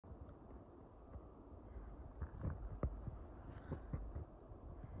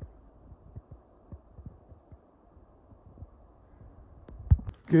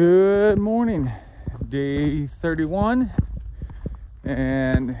Good morning, day 31,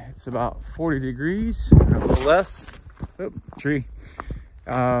 and it's about 40 degrees, a little less. Oh, tree.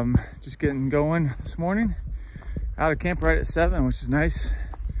 Just getting going this morning. Out of camp right at 7, which is nice.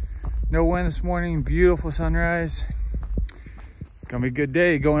 No wind this morning, beautiful sunrise. It's gonna be a good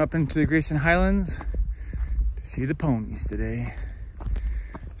day going up into the Grayson Highlands to see the ponies today.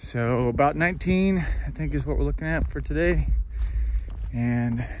 So about 19, I think is what we're looking at for today.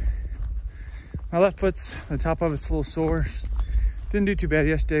 And my left foot's, the top of it's a little sore. Didn't do too bad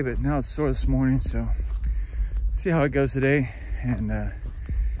yesterday, but now it's sore this morning. So see how it goes today. And yeah,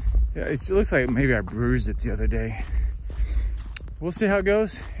 it looks like maybe I bruised it the other day. We'll see how it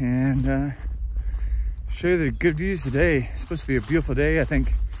goes and show you the good views today. It's supposed to be a beautiful day. I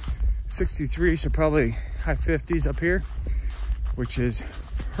think 63, so probably high 50s up here, which is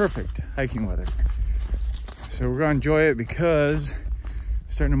perfect hiking weather. So we're gonna enjoy it because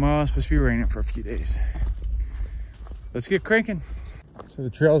starting tomorrow, it's supposed to be raining for a few days. Let's get cranking. So the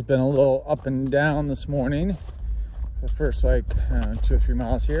trail's been a little up and down this morning. The first like 2 or 3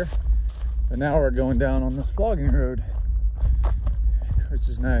 miles here. But now we're going down on this logging road, which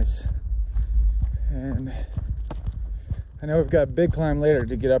is nice. And I know we've got a big climb later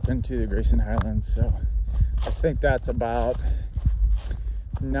to get up into the Grayson Highlands. So I think that's about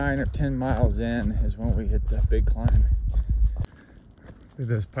 9 or 10 miles in is when we hit the big climb. Look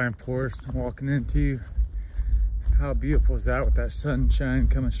at this pine forest I'm walking into. How beautiful is that with that sunshine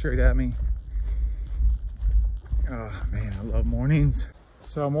coming straight at me? Oh man, I love mornings.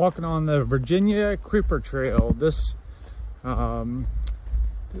 So I'm walking on the Virginia Creeper Trail. This part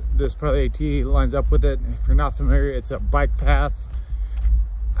of the AT lines up with it. If you're not familiar, it's a bike path.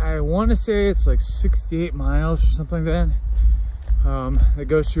 I want to say it's like 68 miles or something like that. It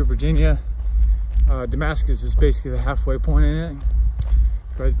goes through Virginia. Damascus is basically the halfway point in it.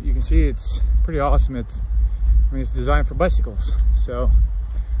 But you can see it's pretty awesome. It's designed for bicycles, so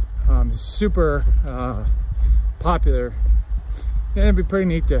super popular. Yeah, it'd be pretty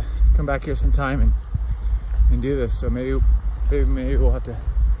neat to come back here sometime and do this. So maybe we'll have to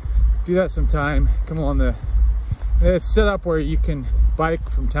do that sometime. Come along it's set up where you can bike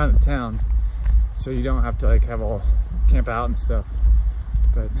from town to town, so you don't have to like have all camp out and stuff.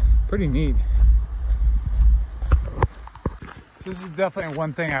 But pretty neat. So this is definitely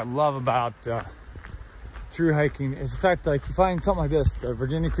one thing I love about through hiking is the fact that like you find something like this, the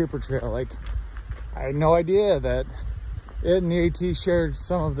Virginia Creeper Trail. Like I had no idea that it and the AT shared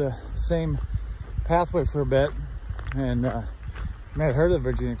some of the same pathway for a bit, and I had heard of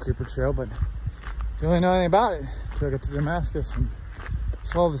the Virginia Creeper Trail, but didn't really know anything about it until I got to Damascus and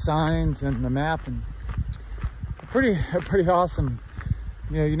saw the signs and the map, and pretty awesome.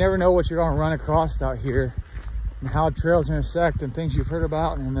 You know, you never know what you're going to run across out here and how trails intersect and things you've heard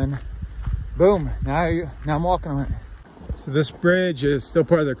about, and then boom, now I'm walking on it. So this bridge is still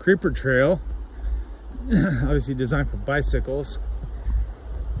part of the Creeper Trail, obviously designed for bicycles,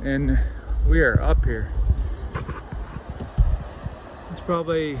 and we are up here. It's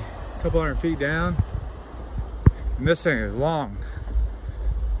probably a couple hundred feet down, and this thing is long.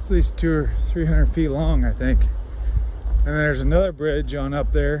 It's at least 200 or 300 feet long, I think. And then there's another bridge on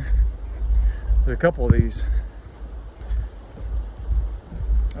up there. There's a couple of these.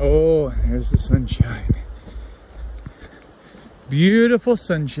 Oh, there's the sunshine. Beautiful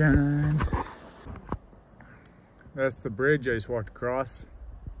sunshine. That's the bridge I just walked across.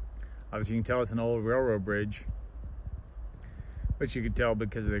 Obviously you can tell it's an old railroad bridge, which you could tell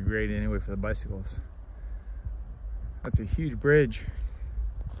because of the grade anyway for the bicycles. That's a huge bridge.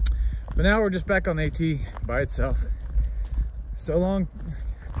 But now we're just back on the AT by itself. So long,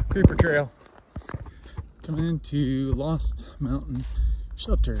 Creeper Trail. Coming into Lost Mountain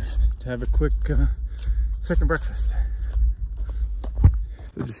Shelter to have a quick second breakfast.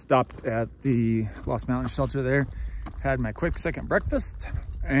 So just stopped at the Lost Mountain Shelter there, had my quick second breakfast,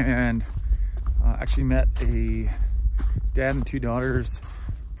 and actually met a dad and 2 daughters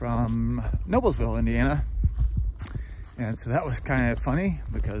from Noblesville, Indiana. And so that was kind of funny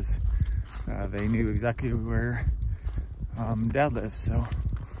because they knew exactly where dad lives. So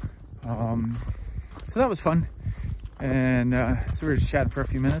that was fun. And so we were just chatting for a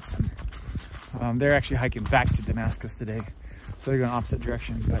few minutes. And, they're actually hiking back to Damascus today. So they're going opposite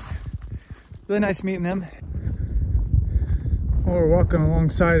direction, but really nice meeting them. Well, we're walking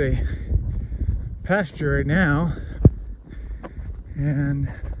alongside a pasture right now. And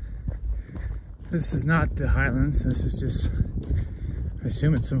this is not the highlands. This is just, I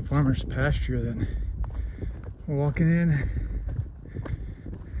assume it's some farmer's pasture that we're walking in.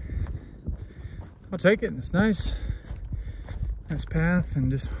 I'll take it, it's nice. Nice path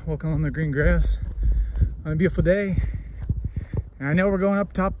and just walking along the green grass on a beautiful day. And I know we're going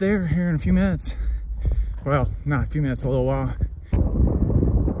up top there here in a few minutes. Well, not a few minutes, a little while.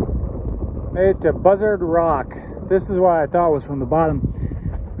 Made it to Buzzard Rock. This is what I thought was from the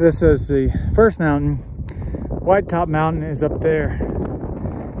bottom. This is the first mountain. White Top Mountain is up there.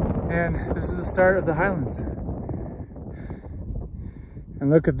 And this is the start of the highlands. And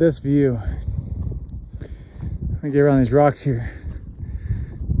look at this view. Let me get around these rocks here.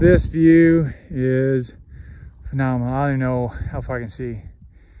 This view is phenomenal. I don't even know how far I can see.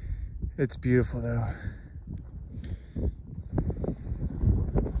 It's beautiful though.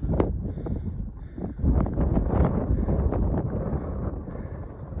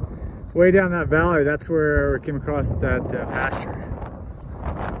 Way down that valley, that's where we came across that pasture.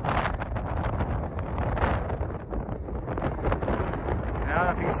 And I don't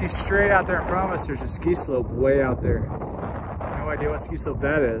know if you can see straight out there in front of us, there's a ski slope way out there. No idea what ski slope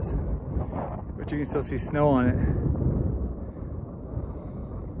that is, but you can still see snow on it.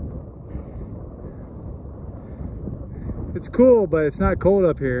 It's cool, but it's not cold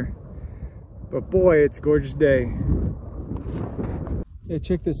up here. But boy, it's a gorgeous day. Hey,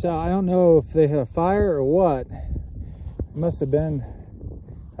 check this out. I don't know if they had a fire or what. It must have been.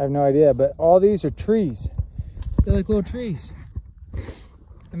 I have no idea, but all these are trees. They're like little trees.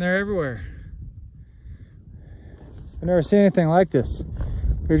 And they're everywhere. I've never seen anything like this.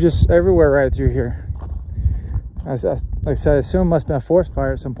 They're just everywhere right through here. Like I said, I assume it must have been a forest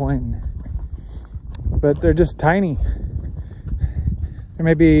fire at some point. But they're just tiny. They're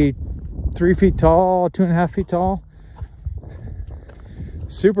maybe 3 feet tall, 2.5 feet tall.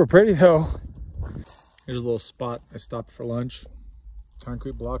 Super pretty though. Here's a little spot I stopped for lunch.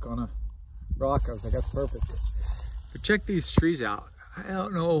 Concrete block on a rock. I was like, that's perfect. But check these trees out. I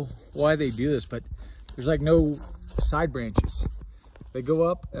don't know why they do this, but there's like no side branches. They go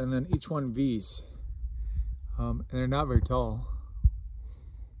up and then each one V's. And they're not very tall.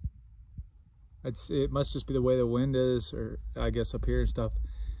 It must just be the way the wind is, or I guess up here and stuff.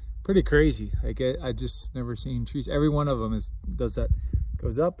 Pretty crazy. Like I just never seen trees. Every one of them does that.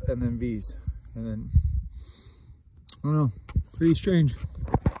 Goes up and then V's, and then I don't know, pretty strange. So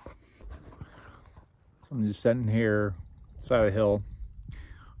I'm just sitting here side of the hill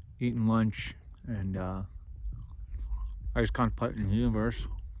eating lunch, and I just contemplating the universe.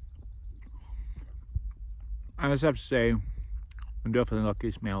 I just have to say I'm definitely the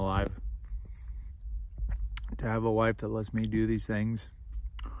luckiest man alive to have a wife that lets me do these things,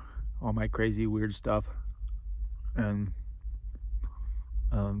 all my crazy weird stuff. And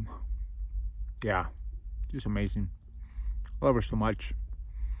yeah, just amazing. I love her so much.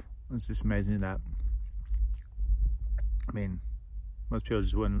 It's just amazing that, I mean, most people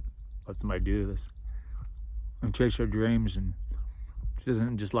just wouldn't let somebody do this and chase their dreams, and she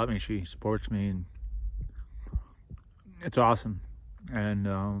doesn't just let me, she supports me, and it's awesome. And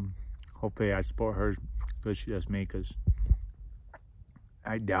hopefully I support her as she does me, because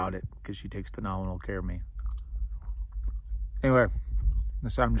I doubt it, because she takes phenomenal care of me. Anyway,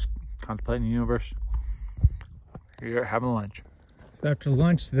 this time I'm just contemplating the universe. Here having lunch. So after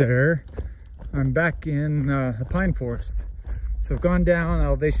lunch there, I'm back in the pine forest. So I've gone down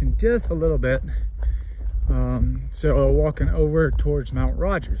elevation just a little bit. So walking over towards Mount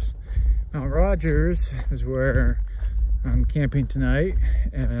Rogers. Mount Rogers is where I'm camping tonight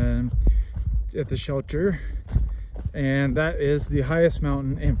and at the shelter. And that is the highest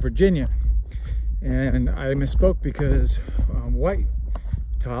mountain in Virginia. And I misspoke because White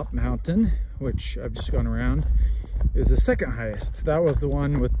Top Mountain, which I've just gone around, is the second highest. That was the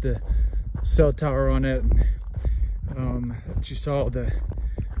one with the cell tower on it. That you saw the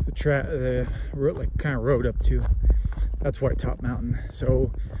road, like kind of road up to. That's White Top Mountain.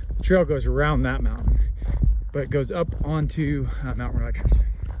 So the trail goes around that mountain, but it goes up onto Mount Rogers.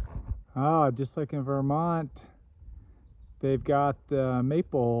 Ah, just like in Vermont, they've got the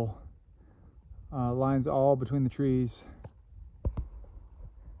maple lines all between the trees.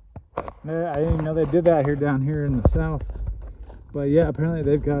 I didn't even know they did that down here in the south. But yeah, apparently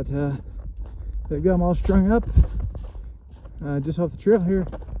they've got them all strung up just off the trail here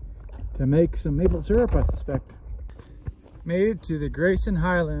to make some maple syrup, I suspect. Made it to the Grayson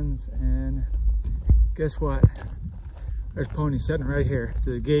Highlands, and guess what? There's Pony sitting right here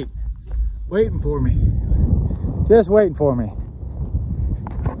to the gate, waiting for me. Just waiting for me.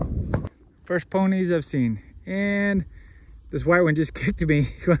 First ponies I've seen, and this white one just kicked me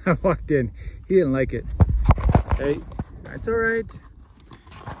when I walked in. He didn't like it. Hey, that's all right.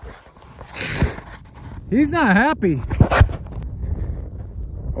 He's not happy.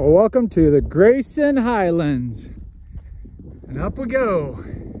 Well, welcome to the Grayson Highlands. And up we go.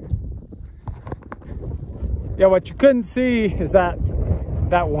 Yeah, what you couldn't see is that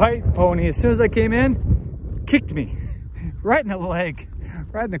white pony, as soon as I came in, kicked me right in the leg,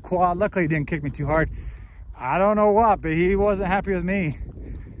 right in the quad. Luckily, he didn't kick me too hard. I don't know what, but he wasn't happy with me.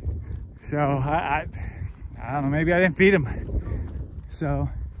 So I don't know, maybe I didn't feed him. So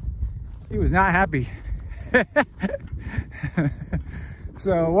he was not happy.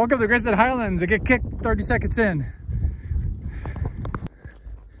 So welcome to the Grayson Highlands. I get kicked 30 seconds in.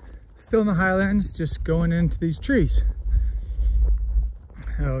 Still in the Highlands, just going into these trees.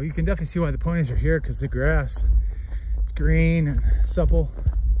 Oh, you can definitely see why the ponies are here, because the grass, it's green and supple.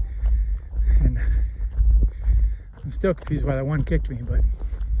 And I'm still confused why that one kicked me, but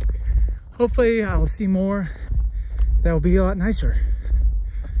hopefully I'll see more that will be a lot nicer.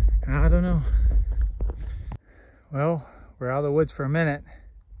 I don't know. Well, we're out of the woods for a minute.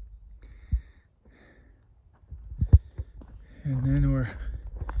 And then we're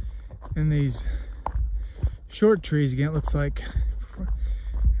in these short trees again, it looks like.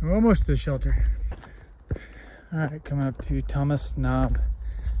 We're almost to the shelter. All right, coming up to Thomas Knob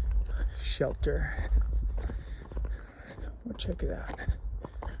Shelter. We'll check it out.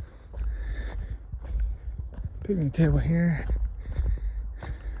 Picnic table here.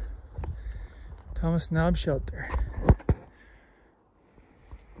 Thomas Knob Shelter.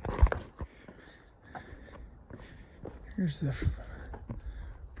 Here's the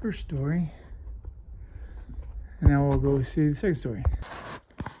first story. And now we'll go see the second story.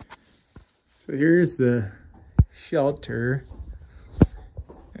 So here's the shelter.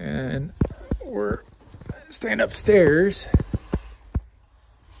 And we're staying upstairs.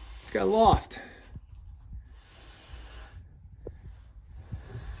 It's got a loft.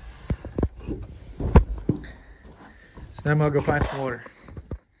 So now I'm gonna go find some water.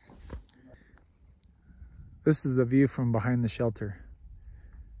 This is the view from behind the shelter.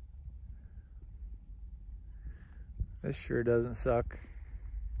 This sure doesn't suck.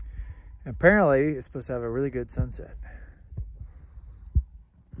 Apparently, it's supposed to have a really good sunset.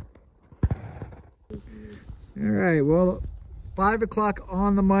 All right, well, 5 o'clock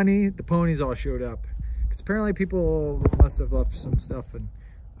on the money, the ponies all showed up. Because apparently people must have left some stuff, and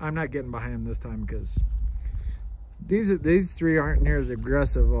I'm not getting behind them this time because these three aren't near as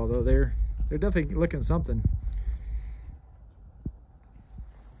aggressive, although they're definitely looking something.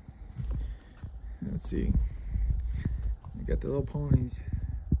 Let's see. We got the little ponies.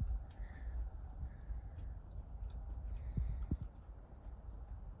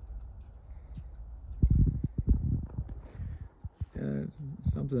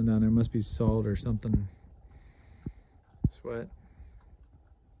 Something down there, must be salt or something. Sweat.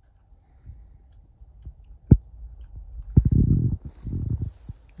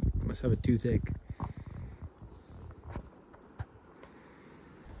 Must have a toothache.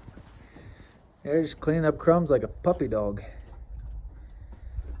 They're just cleaning up crumbs like a puppy dog.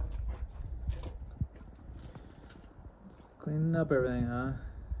 Just cleaning up everything, huh?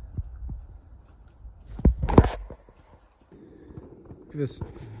 Look at this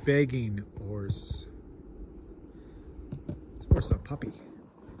begging horse. This horse is a puppy.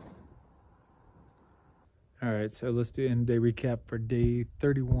 All right, so let's do end of day recap for day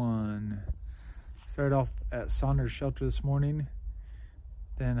 31. Started off at Saunders Shelter this morning,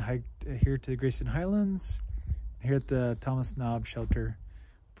 then hiked here to the Grayson Highlands, here at the Thomas Knob Shelter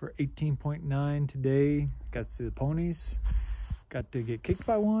for 18.9 today. Got to see the ponies, got to get kicked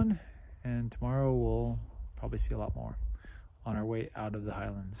by one, and tomorrow we'll probably see a lot more on our way out of the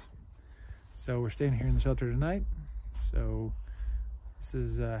Highlands. So we're staying here in the shelter tonight. So this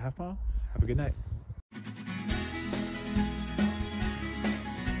is Half Mile. Have a good night.